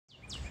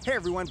Hey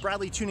everyone,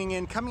 Bradley tuning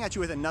in, coming at you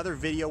with another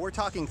video. We're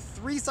talking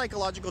 3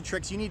 psychological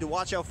tricks you need to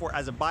watch out for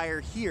as a buyer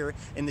here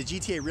in the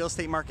GTA real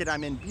estate market.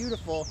 I'm in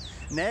beautiful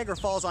Niagara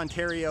Falls,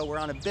 Ontario. We're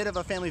on a bit of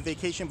a family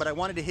vacation, but I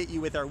wanted to hit you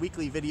with our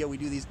weekly video. We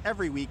do these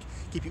every week,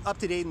 keep you up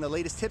to date in the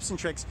latest tips and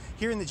tricks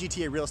here in the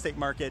GTA real estate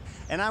market.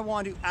 And I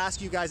want to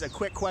ask you guys a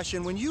quick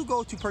question. When you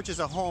go to purchase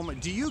a home,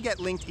 do you get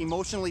linked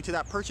emotionally to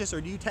that purchase,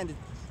 or do you tend to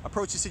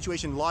approach the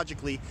situation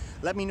logically?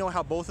 Let me know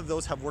how both of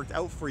those have worked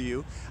out for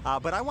you.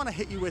 But I want to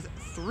hit you with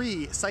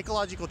 3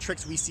 psychological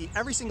tricks we see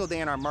every single day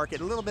in our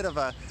market, a little bit of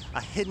a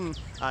hidden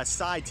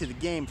side to the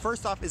game.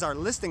 First off is our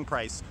listing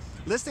price.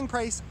 Listing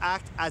price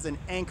act as an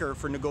anchor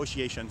for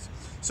negotiations.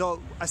 So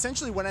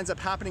essentially what ends up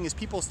happening is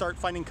people start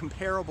finding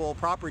comparable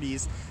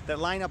properties that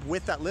line up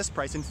with that list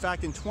price. In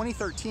fact, in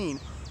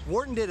 2013,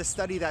 Wharton did a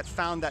study that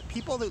found that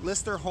people that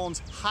list their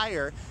homes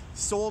higher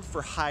sold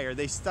for higher.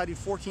 They studied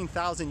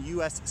 14,000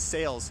 US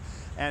sales.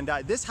 And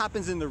this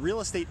happens in the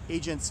real estate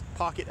agent's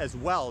pocket as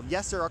well.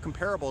 Yes, there are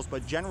comparables,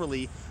 but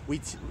generally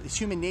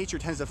human nature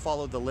tends to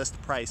follow the list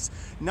price.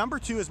 Number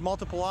 2 is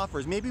multiple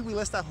offers. Maybe we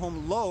list that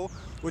home low,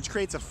 which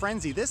creates a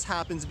frenzy. This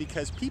happens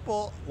because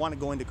people want to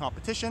go into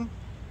competition.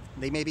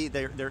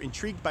 They're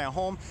intrigued by a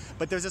home,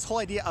 but there's this whole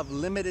idea of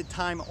limited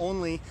time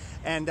only,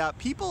 and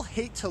people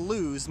hate to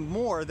lose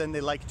more than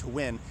they like to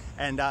win.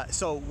 And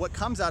so what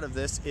comes out of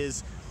this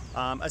is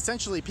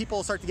essentially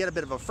people start to get a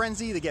bit of a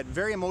frenzy. They get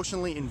very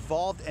emotionally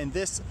involved, and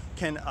this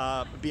can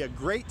be a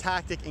great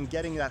tactic in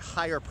getting that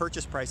higher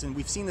purchase price, and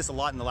we've seen this a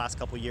lot in the last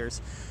couple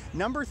years.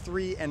 Number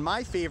 3, and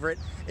my favorite,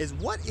 is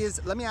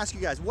let me ask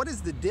you guys, what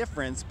is the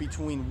difference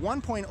between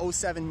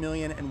 1.07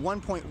 million and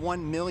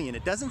 1.1 million?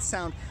 It doesn't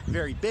sound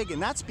very big,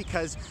 and that's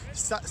because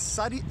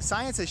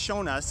science has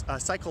shown us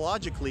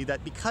psychologically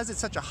that because it's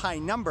such a high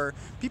number,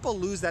 people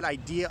lose that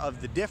idea of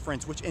the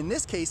difference, which in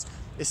this case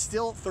is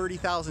still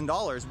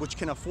 $30,000, which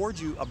can afford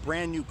you a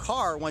brand new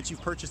car once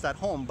you've purchased that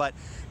home. But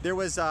there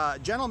was a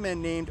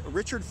gentleman named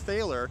Richard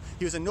Thaler.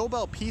 He was a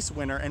Nobel Peace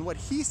winner, and what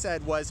he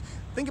said was,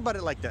 think about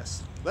it like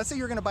this. Let's say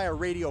you're gonna buy a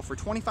radio for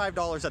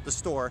 $25 at the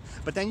store,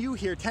 but then you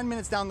hear 10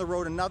 minutes down the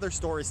road another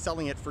store is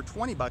selling it for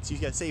 20 bucks. You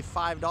gotta save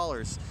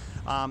 $5.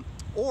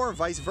 Or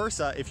vice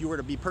versa, if you were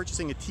to be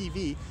purchasing a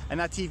TV and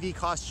that TV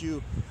cost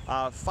you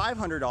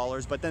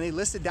 $500, but then they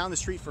listed down the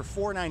street for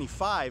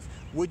 $495,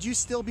 would you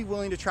still be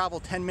willing to travel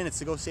 10 minutes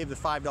to go save the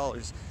 $5?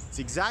 It's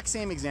the exact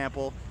same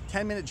example,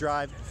 10-minute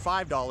drive,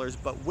 $5,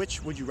 but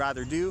which would you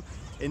rather do?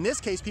 In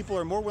this case, people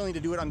are more willing to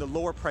do it on the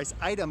lower price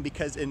item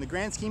because in the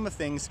grand scheme of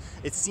things,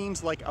 it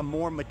seems like a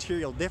more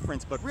material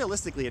difference, but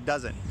realistically it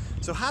doesn't.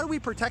 So how do we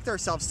protect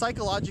ourselves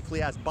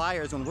psychologically as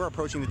buyers when we're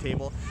approaching the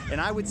table? And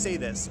I would say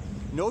this: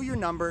 know your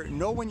number,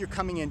 know when you're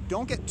coming in,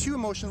 don't get too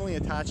emotionally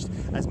attached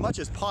as much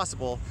as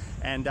possible,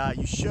 and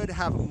you should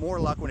have more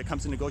luck when it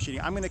comes to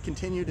negotiating. I'm gonna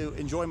continue to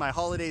enjoy my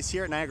holidays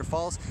here at Niagara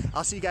Falls.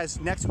 I'll see you guys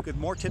next week with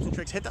more tips and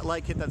tricks. Hit that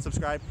like, hit that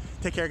subscribe.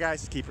 Take care,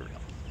 guys. Keep it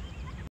real.